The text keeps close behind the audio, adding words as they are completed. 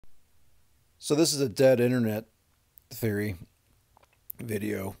So this is a dead internet theory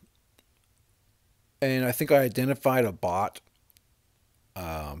video, and I think I identified a bot.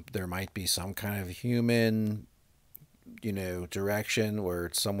 There might be some kind of human, direction where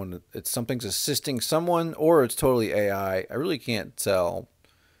it's something's assisting someone, or it's totally AI. I really can't tell.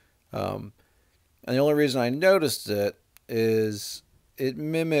 Um, and the only reason I noticed it is it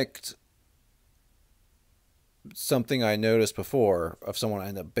mimicked something I noticed before of someone I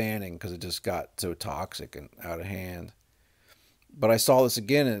ended up banning because it just got so toxic and out of hand. But I saw this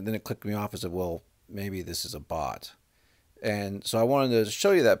again, and then it clicked me off as, well, maybe this is a bot. And so I wanted to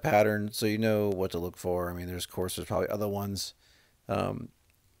show you that pattern so you know what to look for. I mean, of course, there's probably other ones. Um,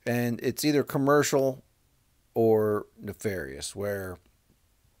 and it's either commercial or nefarious, where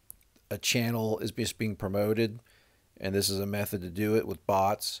a channel is just being promoted, and this is a method to do it with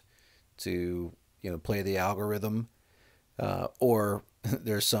bots to, play the algorithm. Or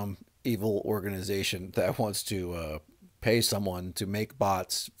there's some evil organization that wants to pay someone to make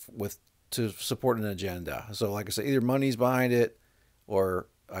bots to support an agenda. So, like I said, either money's behind it or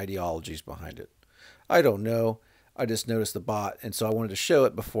ideology's behind it. I don't know. I just noticed the bot, and so I wanted to show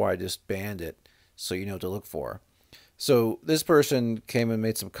it before I just banned it, so you know what to look for. So this person came and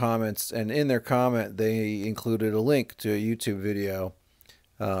made some comments, and in their comment, they included a link to a YouTube video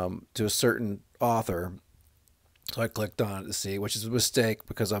to a certain author. So I clicked on it to see, which is a mistake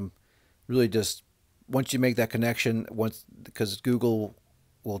because I'm really just, once you make that connection, because Google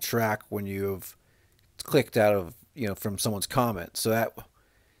will track when you've clicked out of, from someone's comment. So that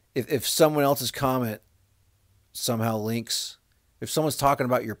if someone else's comment somehow links, if someone's talking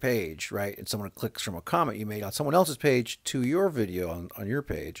about your page, right, and someone clicks from a comment you made on someone else's page to your video on your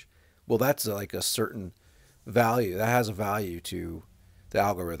page, well, that's like a certain value. That has a value to the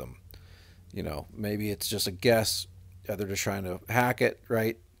algorithm. Maybe it's just a guess. They're just trying to hack it,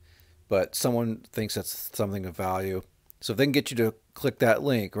 right? But someone thinks that's something of value. So if they can get you to click that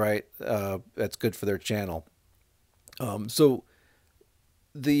link, right, that's good for their channel. So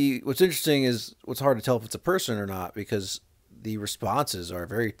what's interesting is what's hard to tell if it's a person or not, because the responses are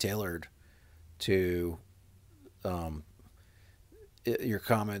very tailored to your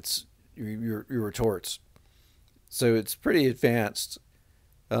comments, your retorts. So it's pretty advanced.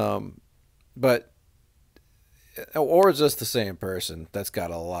 But or is this the same person that's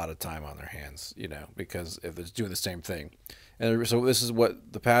got a lot of time on their hands, because if it's doing the same thing. And so this is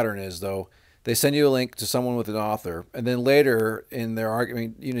what the pattern is, though. They send you a link to someone with an author, and then later in their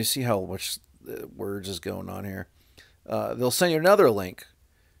argument, see how much words is going on here. They'll send you another link,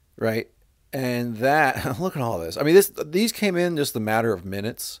 right? And that, look at all this. I mean, these came in just a matter of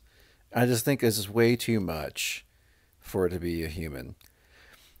minutes. I just think this is way too much for it to be a human.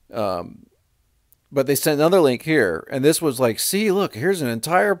 But they sent another link here, and this was like, see, look, here's an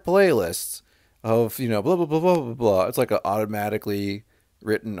entire playlist of, blah, blah, blah, blah, blah, blah. It's like an automatically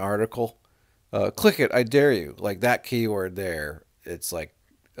written article. Click it, I dare you. Like that keyword there, it's like,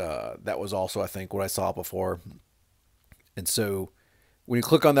 that was also, I think, what I saw before. And so when you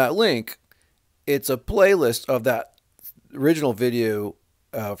click on that link, it's a playlist of that original video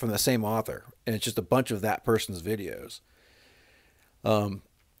from the same author, and it's just a bunch of that person's videos.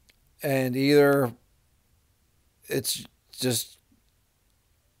 And either it's just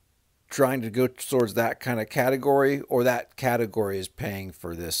trying to go towards that kind of category, or that category is paying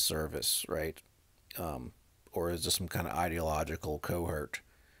for this service, right? Or is this some kind of ideological cohort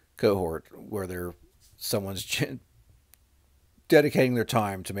where someone's dedicating their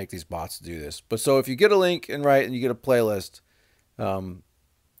time to make these bots do this. But so if you get a link and you get a playlist, then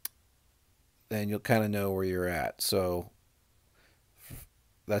you'll kind of know where you're at. So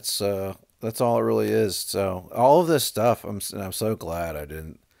that's all it really is. So all of this stuff, I'm so glad I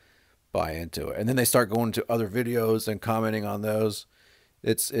didn't buy into it. And then they start going to other videos and commenting on those.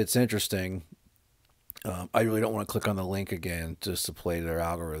 It's interesting. I really don't want to click on the link again just to play their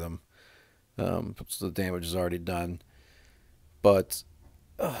algorithm. So the damage is already done. But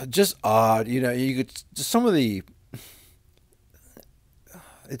just odd, you could just some of the.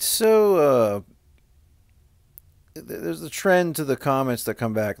 It's so. There's a trend to the comments that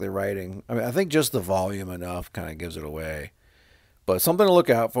come back. They're writing. I mean, I think just the volume enough kind of gives it away. But something to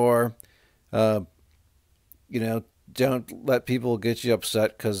look out for. Don't let people get you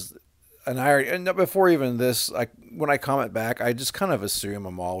upset because. And before even this, when I comment back, I just kind of assume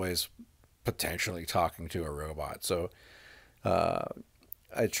I'm always potentially talking to a robot. So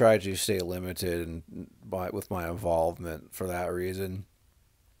I try to stay limited with my involvement for that reason.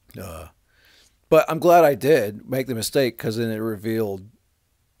 But I'm glad I did make the mistake, because then it revealed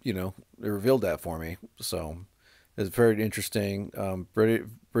that for me. So It's very interesting,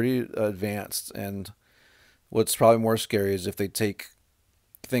 pretty advanced. And what's probably more scary is if they take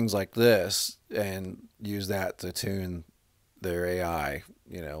things like this and use that to tune their AI,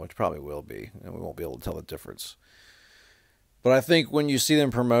 which probably will be, and we won't be able to tell the difference. But I think when you see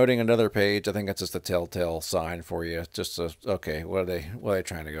them promoting another page, I think that's just a telltale sign for you. Just okay, what are they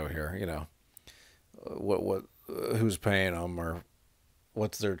trying to go here? What who's paying them, or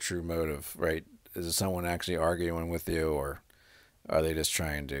what's their true motive, right? Is it someone actually arguing with you, or are they just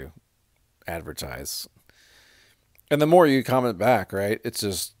trying to advertise? And the more you comment back, right, it's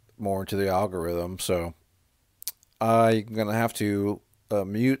just more into the algorithm. So I'm gonna have to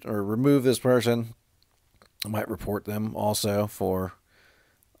mute or remove this person. I might report them also for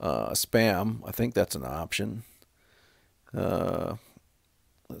spam. I think that's an option. Uh,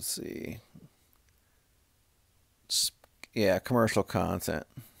 let's see. Yeah, commercial content.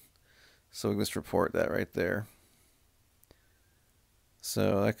 So we just report that right there.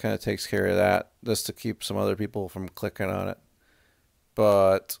 So that kind of takes care of that, just to keep some other people from clicking on it.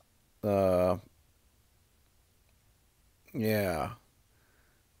 But uh, yeah,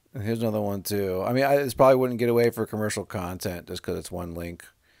 and here's another one too. I mean, this probably wouldn't get away for commercial content just because it's one link,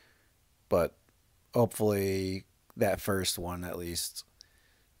 but hopefully that first one at least,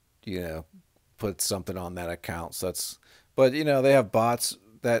 you know, put something on that account. So that's, but they have bots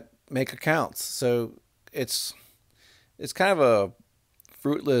that make accounts, so it's it's kind of a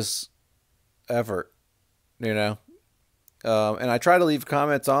fruitless effort, you know. And I try to leave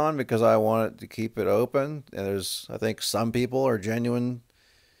comments on because I want it to keep it open. And I think some people are genuine,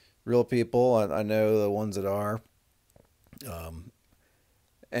 real people. I know the ones that are, um,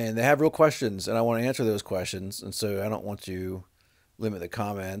 and they have real questions, and I want to answer those questions. And so I don't want to limit the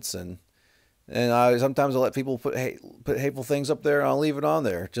comments. And I sometimes I let people put hateful things up there, and I'll leave it on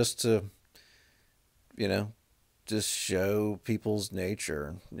there just to you know just show people's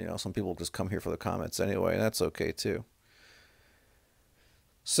nature. Some people just come here for the comments anyway, and that's okay too.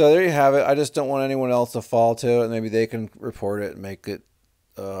 So there you have it. I just don't want anyone else to fall to it. Maybe they can report it and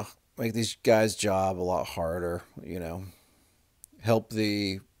uh, make these guys' job a lot harder. Help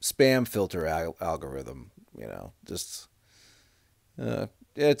the spam filter algorithm. Just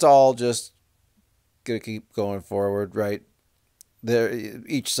it's all just gonna keep going forward, right? There,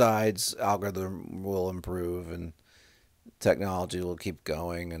 each side's algorithm will improve, and technology will keep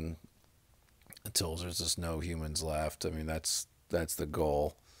going, and until there's just no humans left. I mean, that's the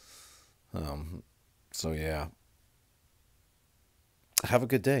goal. Um, so yeah, have a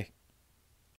good day.